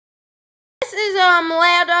this is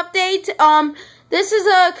layout update. This is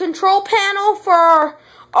a control panel for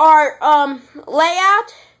our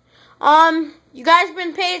layout. You guys have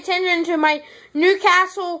been paying attention to my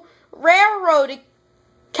Newcastle Railroad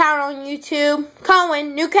account on YouTube.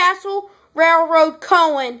 Newcastle Railroad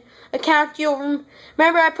Cohen account. You'll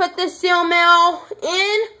remember I put this steel mill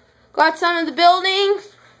in, got some of the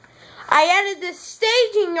buildings. I added this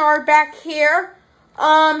staging yard back here.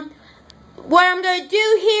 What I'm going to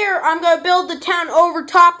do here, I'm going to build the town over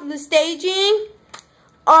top of the staging.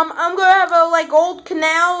 I'm going to have a old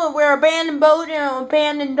canal where abandoned boat and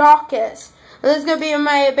abandoned dock is. And this is going to be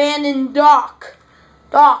my abandoned dock.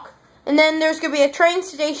 And then there's going to be a train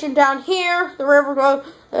station down here. The river goes.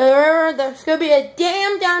 There's going to be a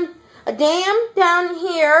dam down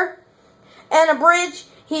here, and a bridge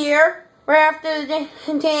here. Right after the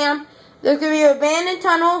dam, there's going to be an abandoned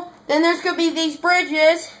tunnel. Then there's going to be these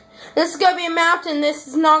bridges. This is going to be a mountain. This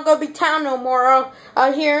is not going to be town no more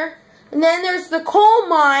out here. And then there's the coal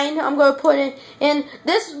mine I'm going to put in.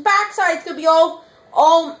 This backside is going to be all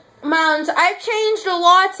mountains. I've changed a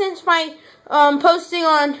lot since my posting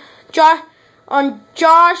on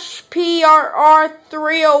Josh PRR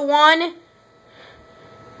 301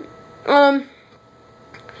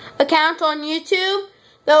 account on YouTube.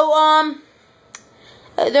 Though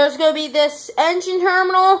there's going to be this engine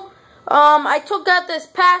terminal. I took out this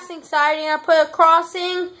passing siding. I put a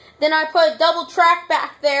crossing. Then I put a double track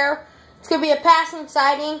back there. It's going to be a passing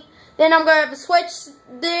siding. Then I'm going to have a switch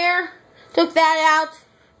there. Took that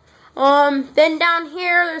out. Then down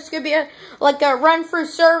here, there's going to be a run-through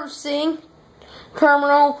servicing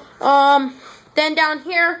terminal. Then down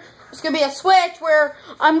here, there's going to be a switch where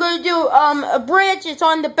I'm going to do a bridge. It's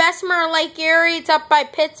on the Bessemer Lake area. It's up by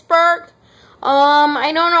Pittsburgh.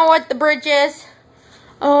 I don't know what the bridge is.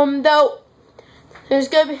 Though there's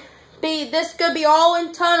going to be this could be all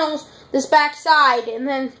in tunnels. This back side, and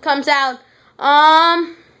then comes out.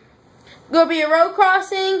 Going to be a road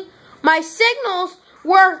crossing. My signals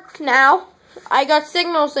work now. I got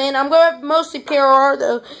signals in. I'm going to have mostly PRR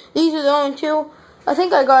though. These are the only two. I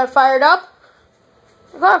think I got it fired up.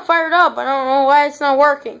 I got it fired up. I don't know why it's not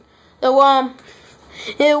working. So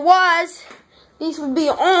it was. These would be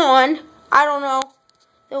on. I don't know.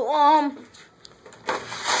 So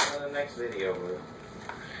the next video.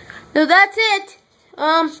 So that's it.